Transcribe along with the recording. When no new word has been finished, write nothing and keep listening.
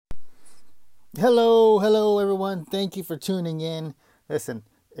Hello, everyone. Thank you for tuning in. Listen,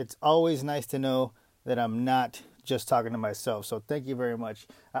 it's always nice to know that I'm not just talking to myself. So thank you very much.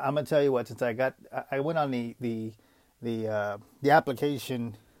 I'm gonna tell you what. Since I went on the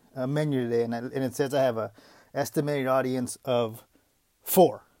application menu today, and it says I have a estimated audience of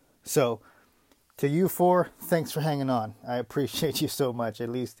 4. So to you 4, thanks for hanging on. I appreciate you so much. At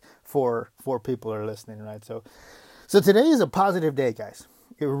least four people are listening, right? So today is a positive day, guys.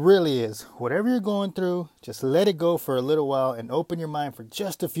 It really is. Whatever you're going through, just let it go for a little while and open your mind for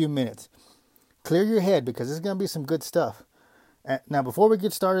just a few minutes. Clear your head because there's going to be some good stuff. Now, before we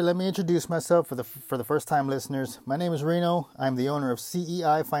get started, let me introduce myself for the first time listeners. My name is Reno. I'm the owner of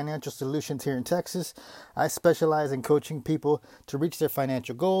CEI Financial Solutions here in Texas. I specialize in coaching people to reach their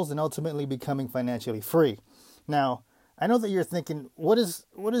financial goals and ultimately becoming financially free. Now, I know that you're thinking, what is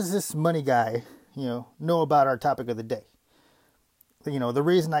this money guy, know about our topic of the day? The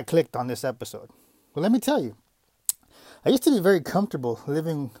reason I clicked on this episode. Well, let me tell you. I used to be very comfortable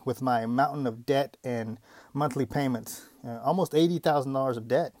living with my mountain of debt and monthly payments, almost $80,000 of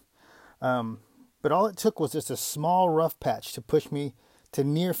debt. But all it took was just a small rough patch to push me to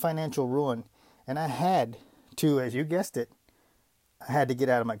near financial ruin. And I had to, as you guessed it, I had to get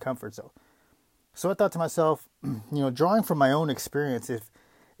out of my comfort zone. So I thought to myself, drawing from my own experience,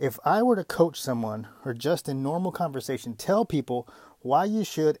 if I were to coach someone or just in normal conversation, tell people why you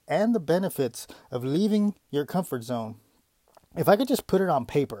should and the benefits of leaving your comfort zone, if I could just put it on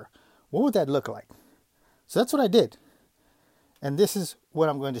paper, what would that look like? So that's what I did. And this is what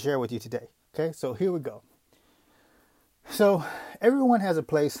I'm going to share with you today. Okay, so here we go. So everyone has a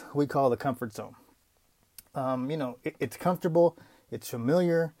place we call the comfort zone. It's comfortable, it's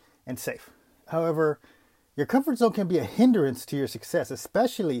familiar, and safe. However, your comfort zone can be a hindrance to your success,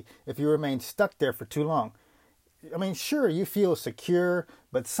 especially if you remain stuck there for too long. I mean, sure, you feel secure,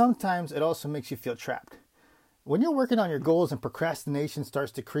 but sometimes it also makes you feel trapped. When you're working on your goals and procrastination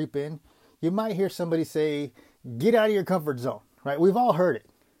starts to creep in, you might hear somebody say, get out of your comfort zone, right? We've all heard it.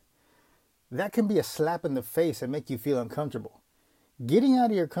 That can be a slap in the face and make you feel uncomfortable. Getting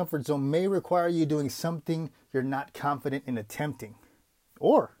out of your comfort zone may require you doing something you're not confident in attempting.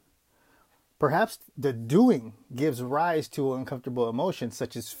 Or perhaps the doing gives rise to uncomfortable emotions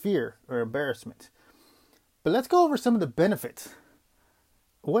such as fear or embarrassment. But let's go over some of the benefits.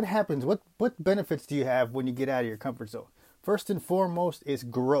 What happens? What benefits do you have when you get out of your comfort zone? First and foremost is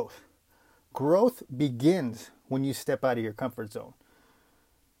growth. Growth begins when you step out of your comfort zone.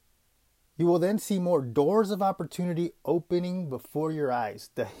 You will then see more doors of opportunity opening before your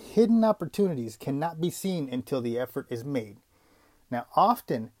eyes. The hidden opportunities cannot be seen until the effort is made. Now,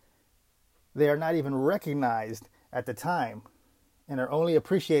 often they are not even recognized at the time and are only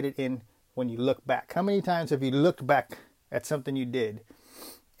appreciated when you look back. How many times have you looked back at something you did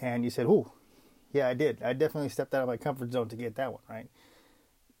and you said, "Oh, yeah, I did. I definitely stepped out of my comfort zone to get that one," right?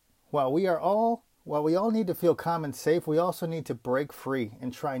 While we all need to feel calm and safe, we also need to break free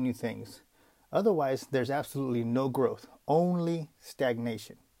and try new things. Otherwise, there's absolutely no growth, only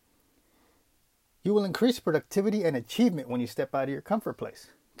stagnation. You will increase productivity and achievement when you step out of your comfort place,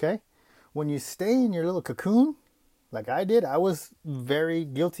 okay? When you stay in your little cocoon, like I did, I was very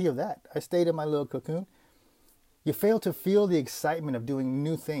guilty of that. I stayed in my little cocoon. You fail to feel the excitement of doing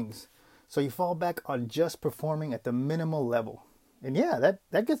new things. So you fall back on just performing at the minimal level. And yeah,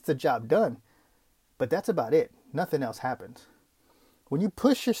 that gets the job done. But that's about it. Nothing else happens. When you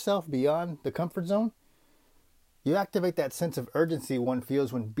push yourself beyond the comfort zone, you activate that sense of urgency one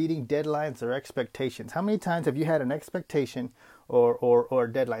feels when beating deadlines or expectations. How many times have you had an expectation or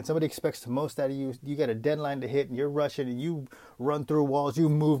a deadline? Somebody expects the most out of you. You got a deadline to hit and you're rushing and you run through walls, you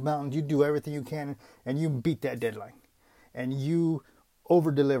move mountains, you do everything you can and you beat that deadline. And you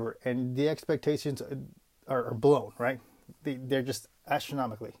over deliver and the expectations are blown, right? They're just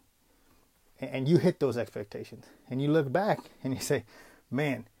astronomically. And you hit those expectations. And you look back and you say,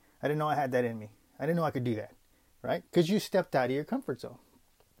 man, I didn't know I had that in me. I didn't know I could do that. Right? Because you stepped out of your comfort zone.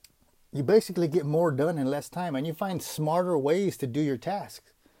 You basically get more done in less time and you find smarter ways to do your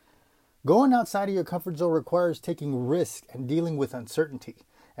tasks. Going outside of your comfort zone requires taking risks and dealing with uncertainty.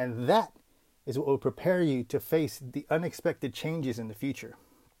 And that is what will prepare you to face the unexpected changes in the future.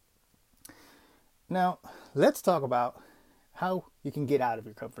 Now, let's talk about how you can get out of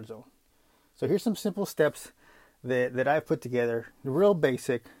your comfort zone. So here's some simple steps that I've put together. They're real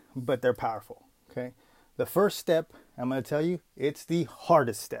basic, but they're powerful. Okay? The first step, I'm going to tell you, it's the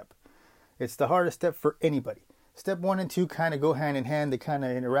hardest step. It's the hardest step for anybody. Step 1 and 2 kind of go hand in hand. They kind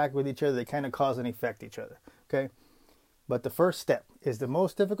of interact with each other. They kind of cause and affect each other. Okay? But the first step is the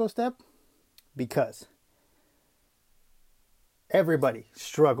most difficult step because everybody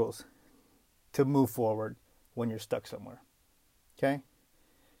struggles to move forward when you're stuck somewhere. Okay?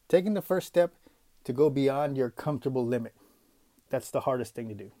 Taking the first step to go beyond your comfortable limit. That's the hardest thing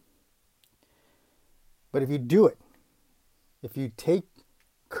to do. But if you do it, if you take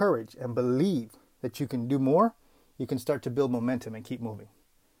courage and believe that you can do more, you can start to build momentum and keep moving.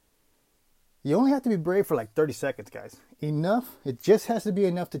 You only have to be brave for like 30 seconds, guys. Enough. It just has to be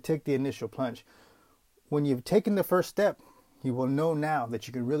enough to take the initial plunge. When you've taken the first step, you will know now that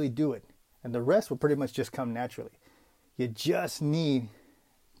you can really do it. And the rest will pretty much just come naturally. You just need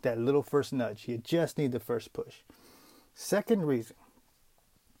that little first nudge. You just need the first push. Second reason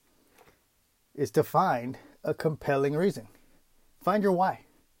is to find a compelling reason. Find your why.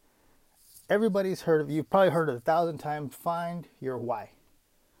 You've probably heard it 1,000 times, find your why.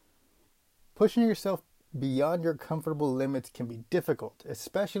 Pushing yourself beyond your comfortable limits can be difficult,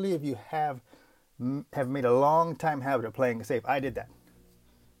 especially if you have made a long time habit of playing it safe. I did that.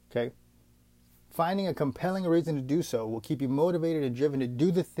 Okay? Finding a compelling reason to do so will keep you motivated and driven to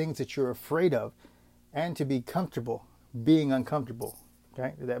do the things that you're afraid of and to be comfortable being uncomfortable.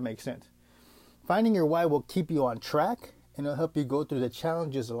 Okay? If that makes sense. Finding your why will keep you on track and it'll help you go through the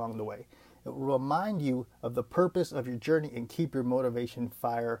challenges along the way. It will remind you of the purpose of your journey and keep your motivation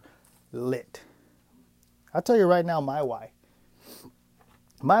fire lit. I'll tell you right now my why.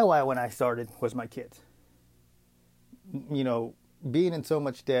 My why when I started was my kids. You know, being in so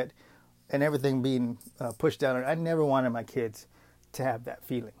much debt and everything being pushed down, I never wanted my kids to have that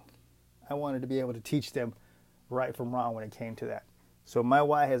feeling. I wanted to be able to teach them right from wrong when it came to that. So my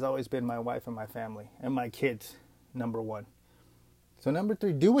why has always been my wife and my family and my kids, number one. So number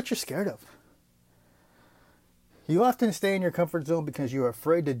 3, do what you're scared of. You often stay in your comfort zone because you're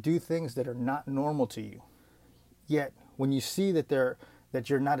afraid to do things that are not normal to you. Yet, when you see that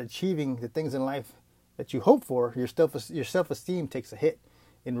you're not achieving the things in life that you hope for, your self-esteem takes a hit.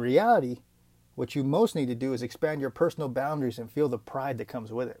 In reality, what you most need to do is expand your personal boundaries and feel the pride that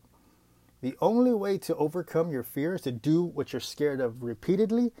comes with it. The only way to overcome your fear is to do what you're scared of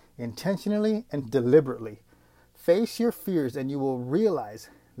repeatedly, intentionally, and deliberately. Face your fears and you will realize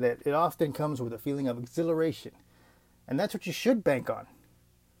that it often comes with a feeling of exhilaration. And that's what you should bank on.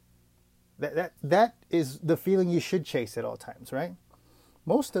 That is the feeling you should chase at all times, right?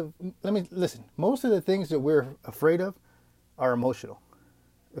 Most of the things that we're afraid of are emotional.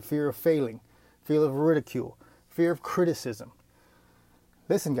 The fear of failing, fear of ridicule, fear of criticism.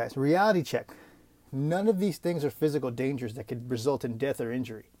 Listen, guys, reality check. None of these things are physical dangers that could result in death or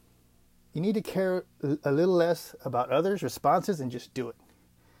injury. You need to care a little less about others' responses and just do it.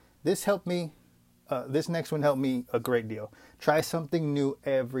 This next one helped me a great deal. Try something new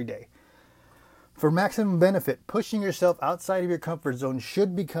every day. For maximum benefit, pushing yourself outside of your comfort zone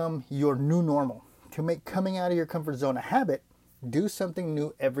should become your new normal. To make coming out of your comfort zone a habit, do something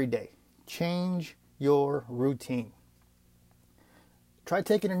new every day. Change your routine. Try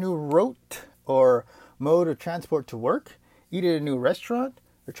taking a new route or mode of transport to work. Eat at a new restaurant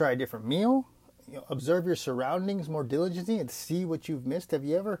or try a different meal. Observe your surroundings more diligently and see what you've missed. Have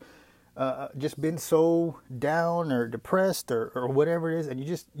you ever just been so down or depressed or whatever it is, and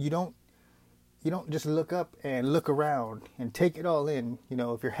you don't just look up and look around and take it all in?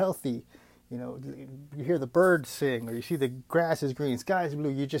 If you're healthy, you hear the birds sing or you see the grass is green, sky is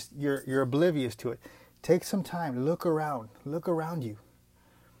blue, you're oblivious to it. Take some time, look around you.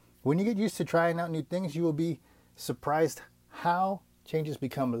 When you get used to trying out new things, you will be surprised how changes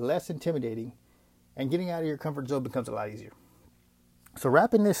become less intimidating and getting out of your comfort zone becomes a lot easier. So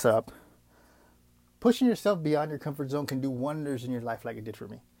wrapping this up, pushing yourself beyond your comfort zone can do wonders in your life like it did for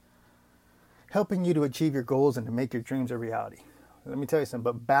me, helping you to achieve your goals and to make your dreams a reality. Let me tell you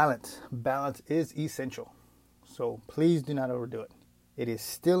something, but balance is essential. So please do not overdo it. It is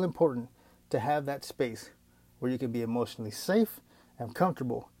still important to have that space where you can be emotionally safe and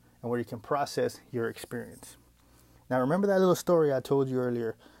comfortable and where you can process your experience. Now remember that little story I told you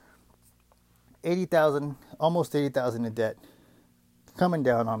earlier, almost 80,000 in debt, coming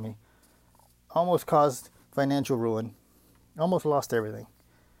down on me, almost caused financial ruin, almost lost everything.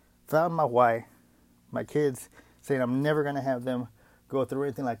 Found my why, my kids, saying I'm never going to have them go through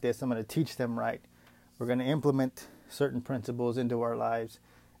anything like this. I'm going to teach them right. We're going to implement certain principles into our lives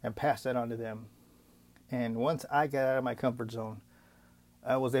and pass that on to them. And once I got out of my comfort zone,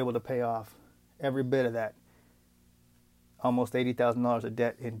 I was able to pay off every bit of that, almost $80,000 of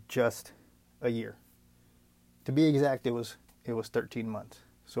debt in just a year. To be exact, it was 13 months.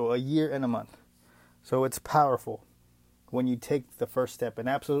 So a year and a month. So it's powerful when you take the first step. And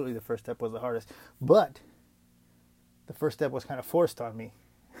absolutely the first step was the hardest. But the first step was kind of forced on me.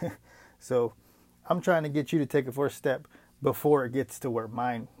 So I'm trying to get you to take a first step before it gets to where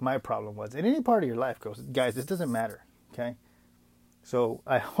my problem was. In any part of your life goes, guys, this doesn't matter, okay? So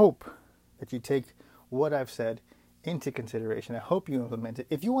I hope that you take what I've said into consideration. I hope you implement it.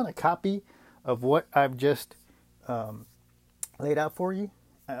 If you want a copy of what I've just laid out for you,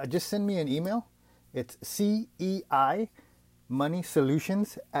 just send me an email. It's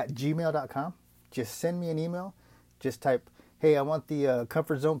CEIMoneySolutions@gmail.com. Just send me an email. Just type, hey, I want the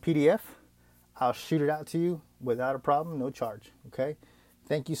Comfort Zone PDF. I'll shoot it out to you without a problem, no charge, okay?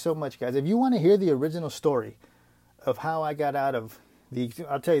 Thank you so much, guys. If you want to hear the original story of how I got out of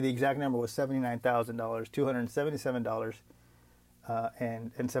I'll tell you the exact number was $79,000, $277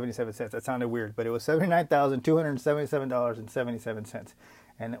 and 77 cents. That sounded weird, but it was $79,277.77,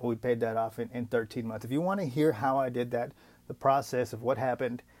 and we paid that off in 13 months. If you want to hear how I did that, the process of what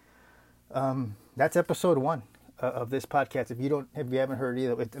happened, that's episode 1 of this podcast. If you haven't heard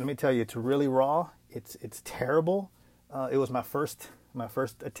either, let me tell you, it's really raw. It's terrible. It was my first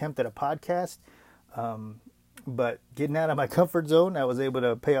attempt at a podcast. But getting out of my comfort zone, I was able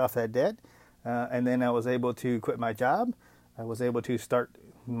to pay off that debt. And then I was able to quit my job. I was able to start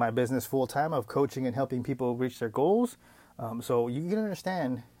my business full time of coaching and helping people reach their goals. So you can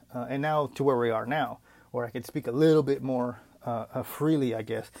understand, and now to where we are now, where I can speak a little bit more freely, I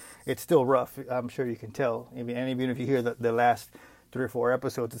guess. It's still rough. I'm sure you can tell. And even if you hear the last 3 or 4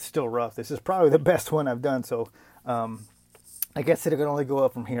 episodes, it's still rough. This is probably the best one I've done. So I guess it can only go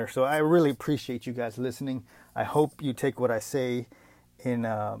up from here. So I really appreciate you guys listening. I hope you take what I say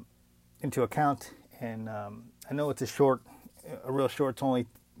into account. And I know it's a real short. It's only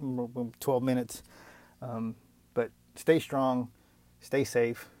 12 minutes. But stay strong, stay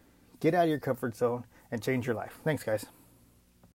safe, get out of your comfort zone, and change your life. Thanks, guys.